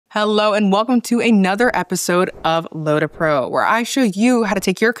Hello and welcome to another episode of Load a Pro, where I show you how to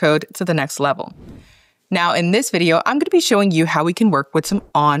take your code to the next level. Now in this video, I'm going to be showing you how we can work with some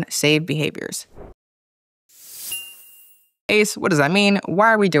OnSave behaviors. Ace, what does that mean? Why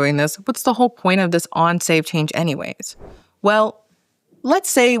are we doing this? What's the whole point of this OnSave change anyways? Well, let's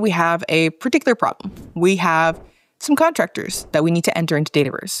say we have a particular problem. We have some contractors that we need to enter into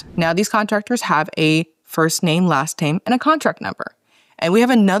Dataverse. Now these contractors have a first name, last name, and a contract number. And we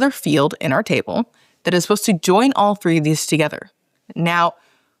have another field in our table that is supposed to join all three of these together. Now,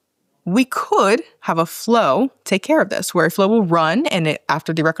 we could have a flow take care of this, where a flow will run and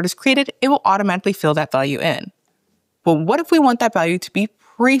after the record is created, it will automatically fill that value in. But what if we want that value to be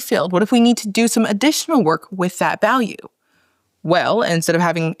pre-filled? What if we need to do some additional work with that value? Well, instead of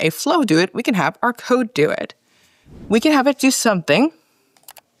having a flow do it, we can have our code do it. We can have it do something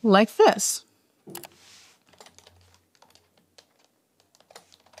like this.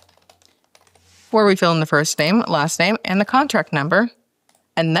 Where we fill in the first name, last name, and the contract number.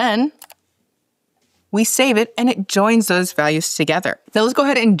 And then we save it and it joins those values together. Now let's go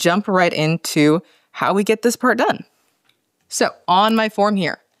ahead and jump right into how we get this part done. So on my form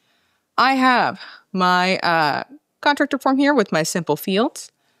here, I have my contractor form here with my simple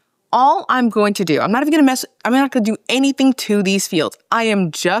fields. All I'm going to do, I'm not going to do anything to these fields. I am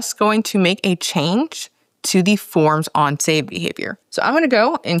just going to make a change to the form's OnSave behavior. So I'm going to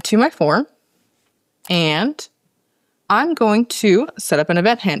go into my form, and I'm going to set up an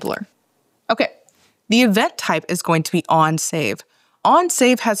event handler. Okay, the event type is going to be OnSave.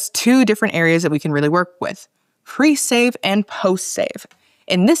 OnSave has two different areas that we can really work with, pre-save and post-save.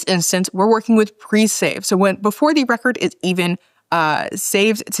 In this instance, we're working with pre-save. So before the record is even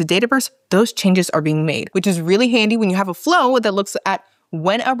saved to Dataverse, those changes are being made, which is really handy when you have a flow that looks at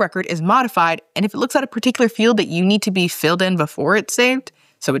when a record is modified, and if it looks at a particular field that you need to be filled in before it's saved,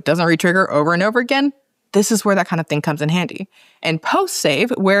 so it doesn't retrigger over and over again, this is where that kind of thing comes in handy. And post-save,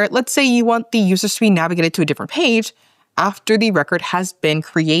 where let's say you want the users to be navigated to a different page after the record has been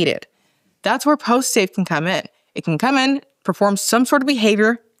created. That's where post-save can come in. It can come in, perform some sort of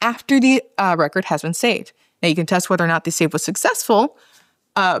behavior after the record has been saved. Now you can test whether or not the save was successful,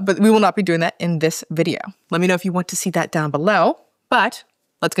 but we will not be doing that in this video. Let me know if you want to see that down below, but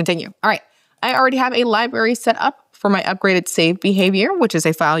let's continue. All right, I already have a library set up for my upgraded save behavior, which is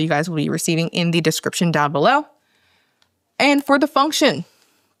a file you guys will be receiving in the description down below. And for the function,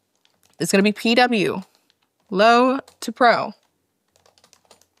 it's going to be pw load to pro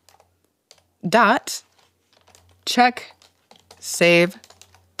dot check save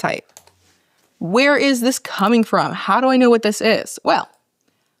type. Where is this coming from? How do I know what this is? Well,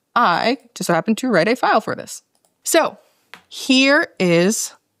 I just so happen to write a file for this. So here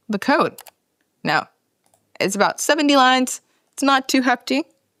is the code. Now, it's about 70 lines. It's not too hefty,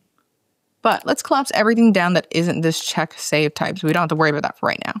 but let's collapse everything down that isn't this check save type, so we don't have to worry about that for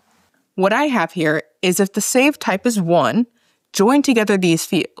right now. What I have here is if the save type is 1, join together these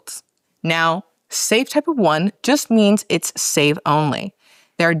fields. Now, save type of 1 just means it's save only.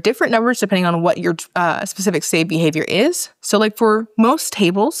 There are different numbers depending on what your specific save behavior is. So like for most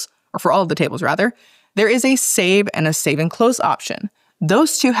tables, or for all of the tables rather, there is a save and a save and close option.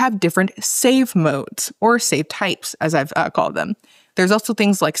 Those two have different save modes, or save types, as I've called them. There's also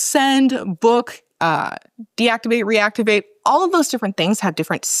things like send, book, deactivate, reactivate. All of those different things have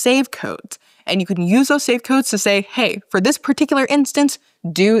different save codes. And you can use those save codes to say, hey, for this particular instance,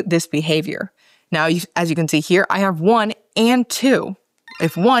 do this behavior. Now, as you can see here, I have 1 and 2.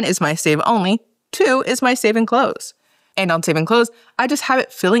 If 1 is my save only, 2 is my save and close. And on save and close, I just have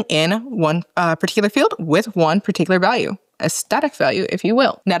it filling in one particular field with one particular value. A static value, if you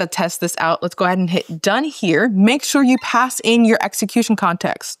will. Now to test this out, let's go ahead and hit done here. Make sure you pass in your execution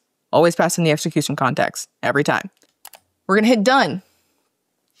context. Always pass in the execution context every time. We're gonna hit done.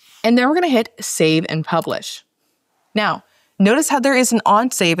 And then we're gonna hit save and publish. Now, notice how there is an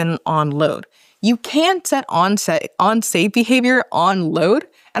OnSave and an OnLoad. You can set OnSave behavior on load,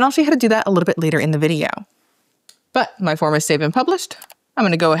 and I'll show you how to do that a little bit later in the video. But my form is saved and published. I'm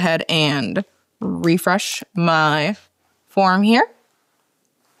gonna go ahead and refresh my form here.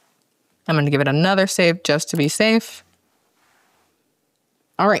 I'm going to give it another save just to be safe.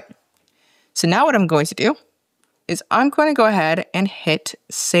 All right. So now what I'm going to do is I'm going to go ahead and hit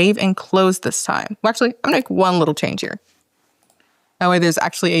save and close this time. Well, actually, I'm going to make one little change here. That way there's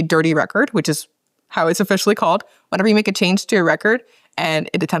actually a dirty record, which is how it's officially called. Whenever you make a change to a record and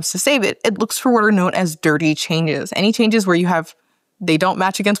it attempts to save it, it looks for what are known as dirty changes. Any changes where they don't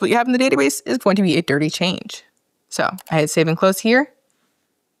match against what you have in the database is going to be a dirty change. So I hit save and close here,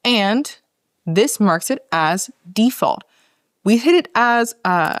 and this marks it as default. we hit it as,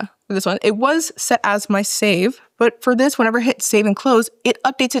 for this one, it was set as my save, but for this, whenever I hit save and close, it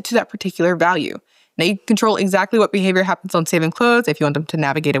updates it to that particular value. Now you control exactly what behavior happens on save and close if you want them to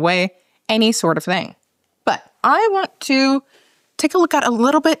navigate away, any sort of thing. But I want to take a look at a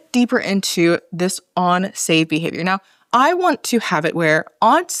little bit deeper into this OnSave behavior. Now, I want to have it where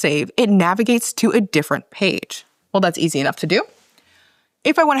OnSave, it navigates to a different page. Well, that's easy enough to do.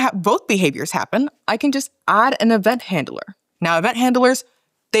 If I want to have both behaviors happen, I can just add an event handler. Now, event handlers,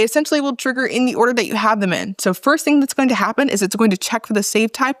 they essentially will trigger in the order that you have them in. So first thing that's going to happen is it's going to check for the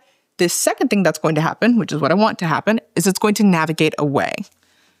save type. The second thing that's going to happen, which is what I want to happen, is it's going to navigate away.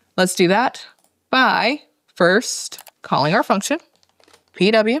 Let's do that by first calling our function,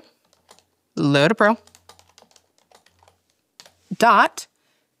 pw, load a pro, dot,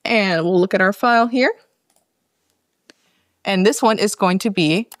 and we'll look at our file here. And this one is going to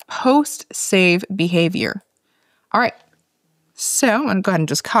be post save behavior. All right, so I'm gonna go ahead and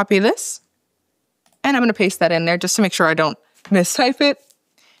just copy this, and I'm gonna paste that in there just to make sure I don't mistype it.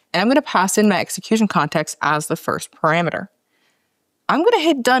 And I'm gonna pass in my execution context as the first parameter. I'm gonna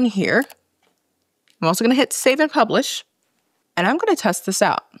hit done here. I'm also gonna hit save and publish, and I'm gonna test this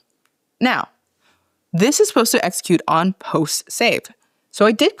out. Now, this is supposed to execute on post save. So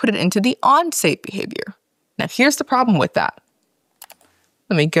I did put it into the OnSave behavior. Now here's the problem with that.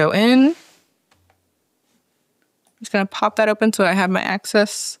 Let me go in. I'm just gonna pop that open so I have my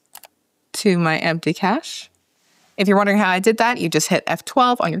access to my empty cache. If you're wondering how I did that, you just hit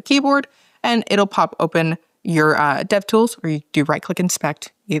F12 on your keyboard and it'll pop open your DevTools, or you do right-click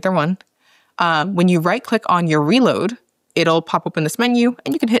inspect, either one. When you right-click on your reload, it'll pop open this menu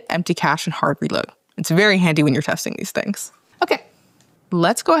and you can hit empty cache and hard reload. It's very handy when you're testing these things. Okay,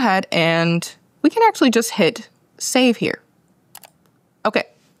 let's go ahead and we can actually just hit save here. Okay,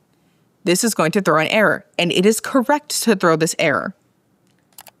 this is going to throw an error, and it is correct to throw this error.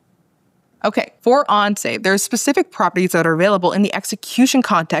 Okay, for OnSave, there are specific properties that are available in the execution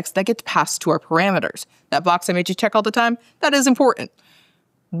context that gets passed to our parameters. That box I made you check all the time, that is important.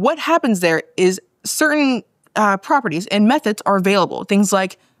 What happens there is certain properties and methods are available. Things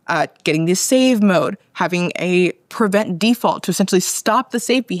like getting the save mode, having a prevent default to essentially stop the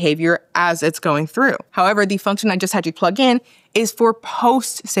save behavior as it's going through. However, the function I just had you plug in is for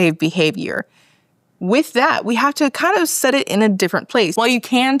post-save behavior. With that, we have to kind of set it in a different place. While you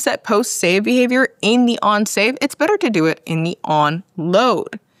can set post-save behavior in the OnSave, it's better to do it in the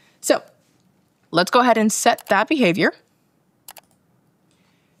OnLoad. So let's go ahead and set that behavior.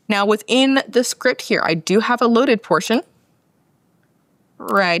 Now within the script here, I do have a loaded portion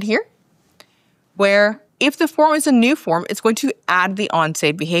right here, where if the form is a new form, it's going to add the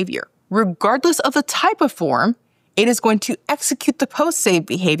OnSave behavior. Regardless of the type of form, it is going to execute the post-save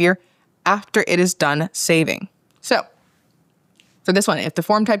behavior after it is done saving. So for this one, if the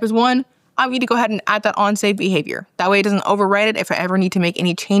form type is 1, I need to go ahead and add that OnSave behavior. That way it doesn't overwrite it if I ever need to make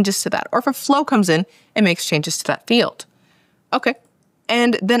any changes to that, or if a flow comes in and makes changes to that field. Okay.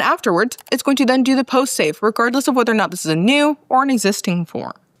 And then afterwards, it's going to then do the post-save, regardless of whether or not this is a new or an existing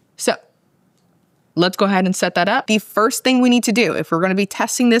form. So let's go ahead and set that up. The first thing we need to do, if we're going to be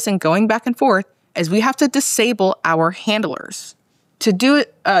testing this and going back and forth, is we have to disable our handlers. To do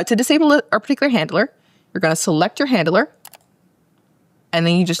it, to disable our particular handler, you're going to select your handler, and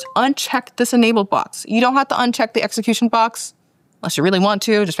then you just uncheck this enable box. You don't have to uncheck the execution box unless you really want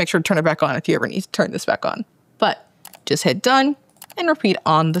to. Just make sure to turn it back on if you ever need to turn this back on. But just hit done and repeat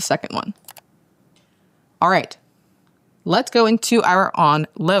on the second one. All right, let's go into our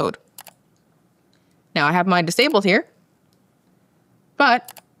OnLoad. Now I have mine disabled here,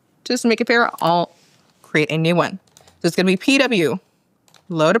 but just to make it fair, I'll create a new one. So it's going to be pw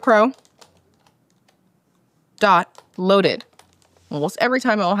load a pro dot loaded. Almost every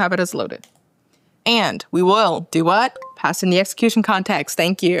time I'll have it as loaded. And we will do what? Pass in the execution context.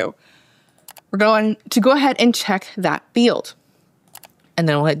 Thank you. We're going to go ahead and check that field. And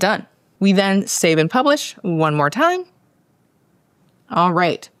then we'll hit done. We then save and publish one more time. All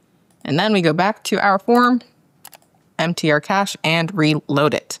right. And then we go back to our form, empty our cache, and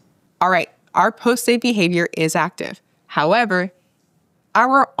reload it. All right. Our post-save behavior is active. However,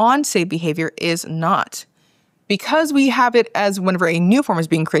 our OnSave behavior is not. Because we have it as whenever a new form is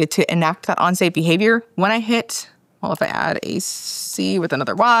being created to enact that OnSave behavior, when I hit, well, if I add a C with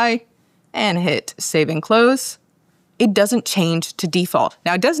another Y and hit save and close, it doesn't change to default.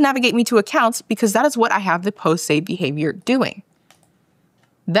 Now it does navigate me to accounts because that is what I have the post-save behavior doing.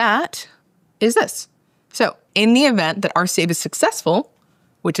 That is this. So in the event that our save is successful,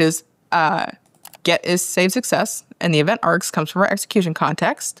 which is get is save success, and the event args comes from our execution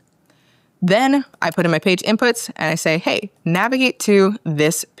context, Then I put in my page inputs and I say, hey, navigate to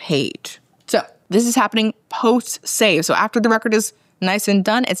this page. So this is happening post save. So after the record is nice and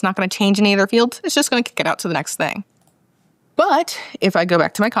done, it's not going to change any of their fields. It's just going to kick it out to the next thing. But if I go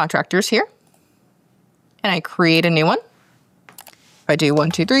back to my contractors here and I create a new one, if I do 1,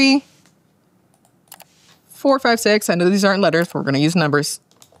 2, 3, 4, 5, 6, I know these aren't letters, but we're going to use numbers.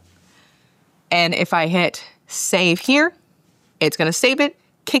 And if I hit save here, it's going to save it,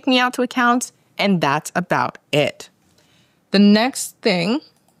 kick me out to accounts, and that's about it. The next thing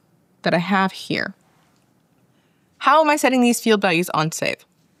that I have here, how am I setting these field values on save?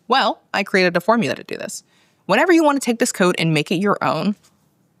 Well, I created a formula to do this. Whenever you want to take this code and make it your own,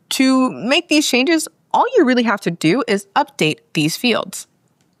 to make these changes, all you really have to do is update these fields.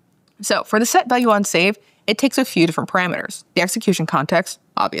 So for the set value on save, it takes a few different parameters. The execution context,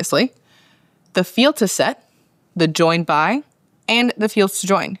 obviously, the field to set, the join by, and the fields to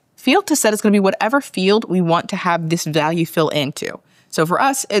join. Field to set is going to be whatever field we want to have this value fill into. So for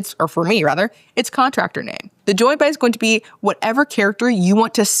us, or for me rather, it's contractor name. The join by is going to be whatever character you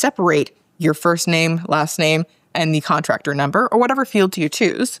want to separate your first name, last name, and the contractor number, or whatever field you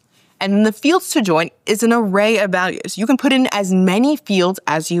choose. And then the fields to join is an array of values. You can put in as many fields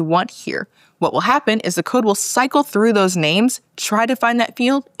as you want here. What will happen is the code will cycle through those names, try to find that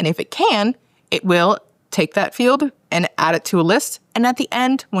field, and if it can, it will take that field and add it to a list. And at the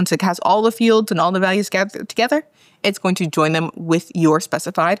end, once it has all the fields and all the values gathered together, it's going to join them with your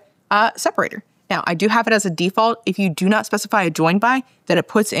specified separator. Now, I do have it as a default. If you do not specify a join by, that it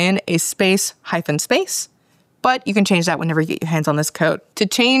puts in a space hyphen space, but you can change that whenever you get your hands on this code. To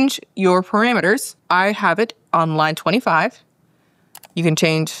change your parameters, I have it on line 25. You can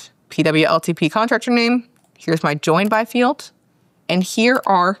change PWLTP contractor name. Here's my join by field. And here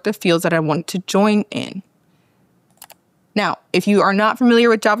are the fields that I want to join in. Now, if you are not familiar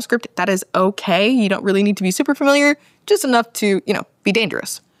with JavaScript, that is okay. You don't really need to be super familiar, just enough to, be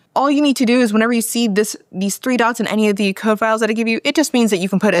dangerous. All you need to do is whenever you see these 3 dots in any of the code files that I give you, it just means that you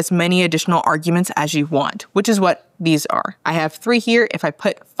can put as many additional arguments as you want, which is what these are. I have 3 here. If I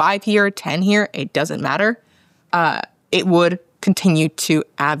put 5 here, 10 here, it doesn't matter. It would continue to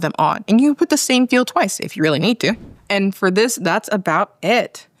add them on. And you can put the same field twice if you really need to. And for this, that's about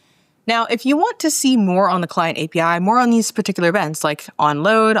it. Now, if you want to see more on the client API, more on these particular events like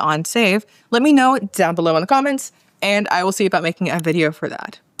OnLoad, OnSave, let me know down below in the comments, and I will see about making a video for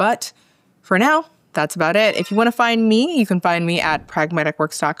that. But for now, that's about it. If you want to find me, you can find me at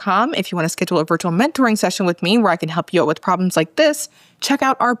pragmaticworks.com. If you want to schedule a virtual mentoring session with me where I can help you out with problems like this, check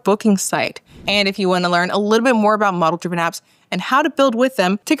out our booking site. And if you want to learn a little bit more about model-driven apps and how to build with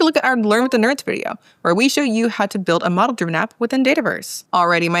them, take a look at our Learn with the Nerds video, where we show you how to build a model-driven app within Dataverse.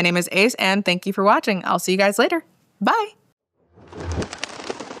 Alrighty, my name is Ace, and thank you for watching. I'll see you guys later. Bye!